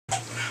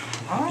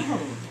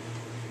Oh.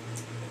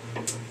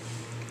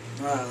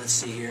 Let's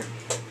see here.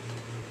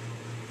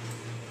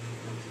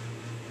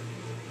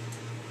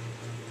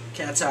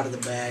 Cat's out of the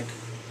bag.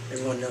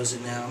 Everyone knows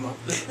it now. I'm up.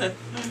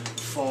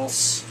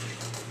 False.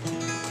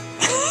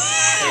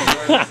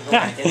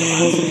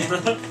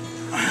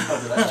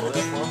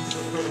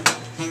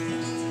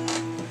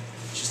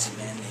 Just a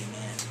man-made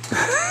man.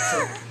 So,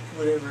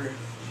 whatever.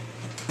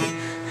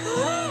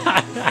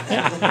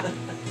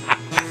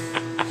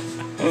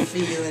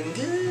 Feeling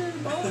good,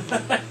 boy.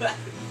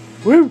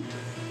 Woo!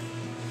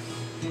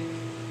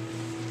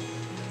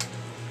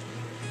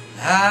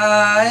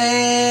 I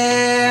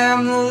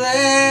am the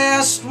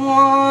last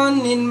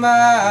one in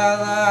my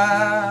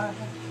life.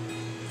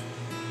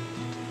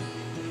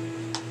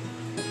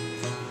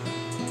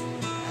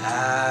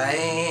 I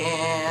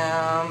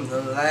am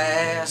the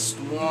last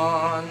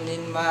one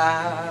in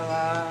my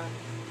life.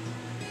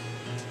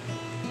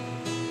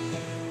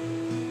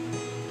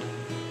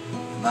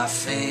 My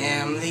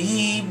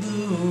family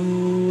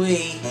blew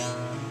away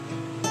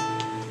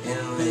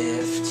and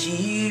left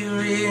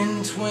here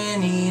in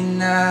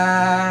 29.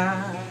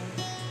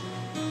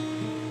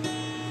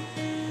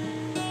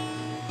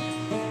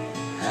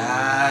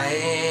 I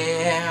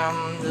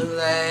am the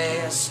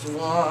last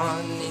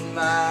one in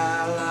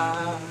my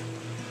life.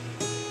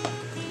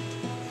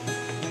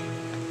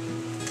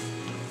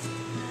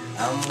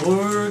 I'm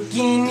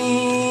working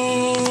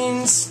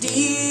in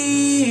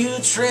steel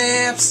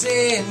traps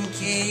and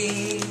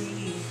cages.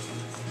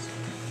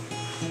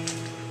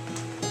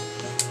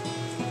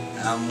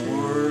 I'm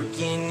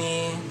working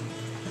in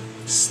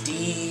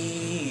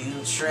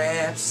steel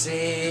traps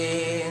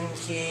and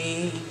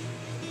cages.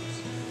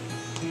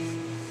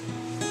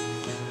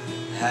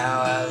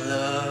 How I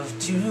love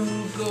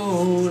to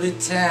go to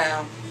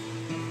town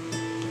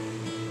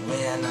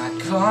when I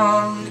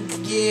come to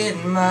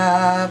get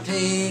my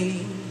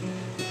pay.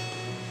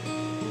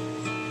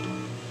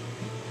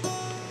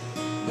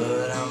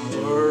 But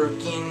I'm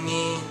working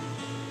in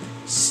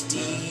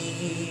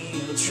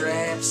steel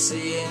traps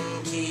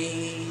and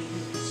cages.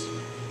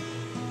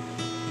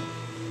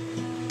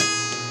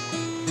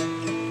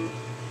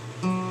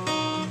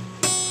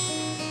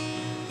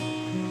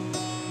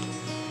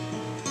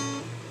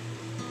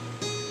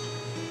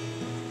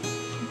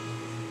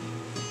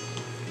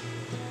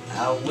 I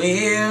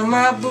wear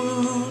my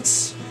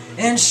boots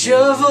and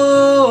shovel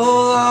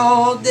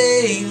all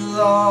day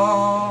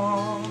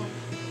long.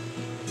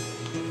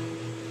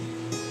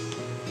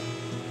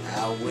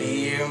 I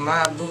wear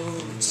my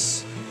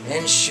boots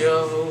and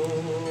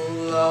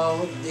shovel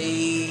all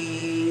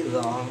day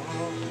long.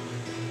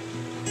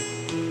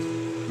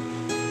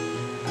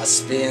 I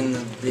spend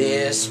the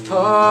best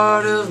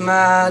part of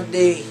my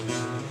day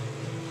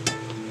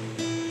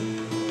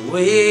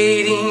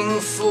waiting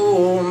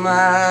for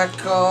my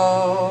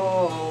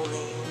calling.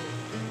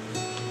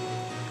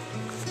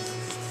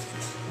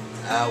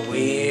 I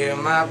wear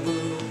my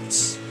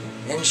boots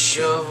and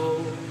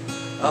shovel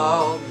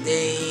all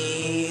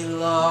day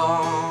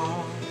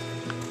long.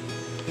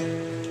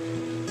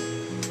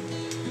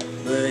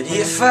 But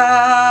if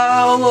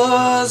I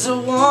was a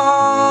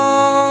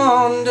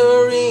wandering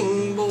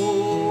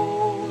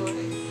boy,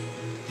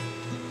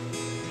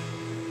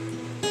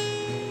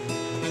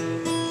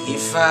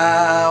 if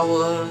I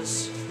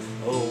was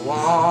a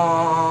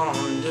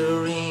wandering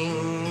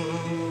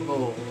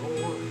boy,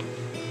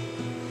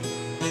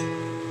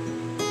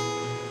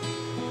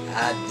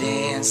 I'd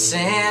dance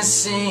and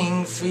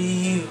sing for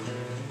you,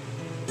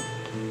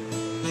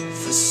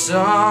 for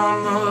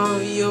some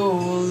of your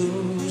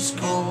loose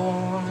coins.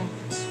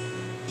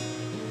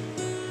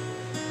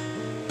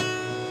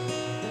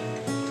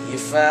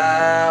 If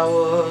I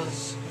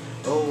was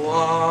a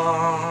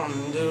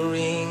wandering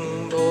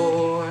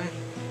boy,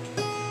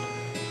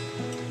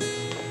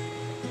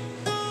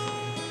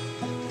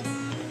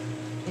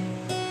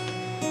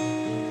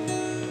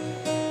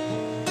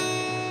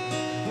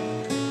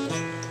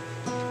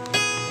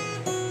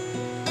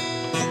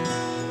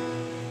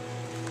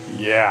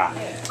 yeah.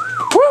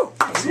 Woo!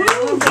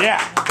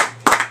 Yeah.